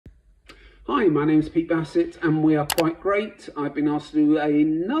Hi, my name's Pete Bassett and we are quite great. I've been asked to do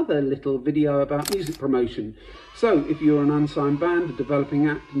another little video about music promotion. So if you're an unsigned band, a developing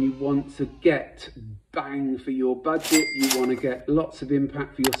act, and you want to get bang for your budget, you want to get lots of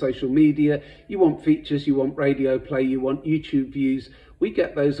impact for your social media, you want features, you want radio play, you want YouTube views, we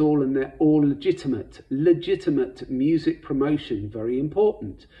get those all and they're all legitimate music promotion, very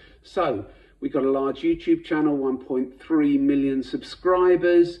important. So we've got a large YouTube channel, 1.3 million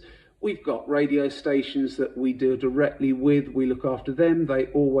subscribers. We've got radio stations that we deal directly with. We look after them. They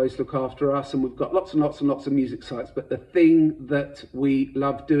always look after us. And we've got lots and lots and lots of music sites. But the thing that we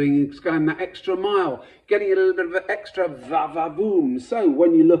love doing is going that extra mile, getting a little bit of an extra va-va-boom. So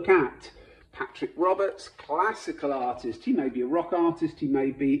when you look at Patrick Roberts, classical artist, he may be a rock artist, he may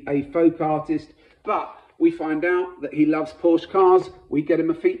be a folk artist, but we find out that he loves Porsche cars. We get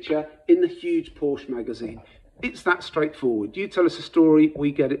him a feature in the huge Porsche magazine. It's that straightforward. You tell us a story,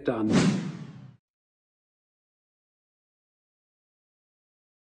 we get it done.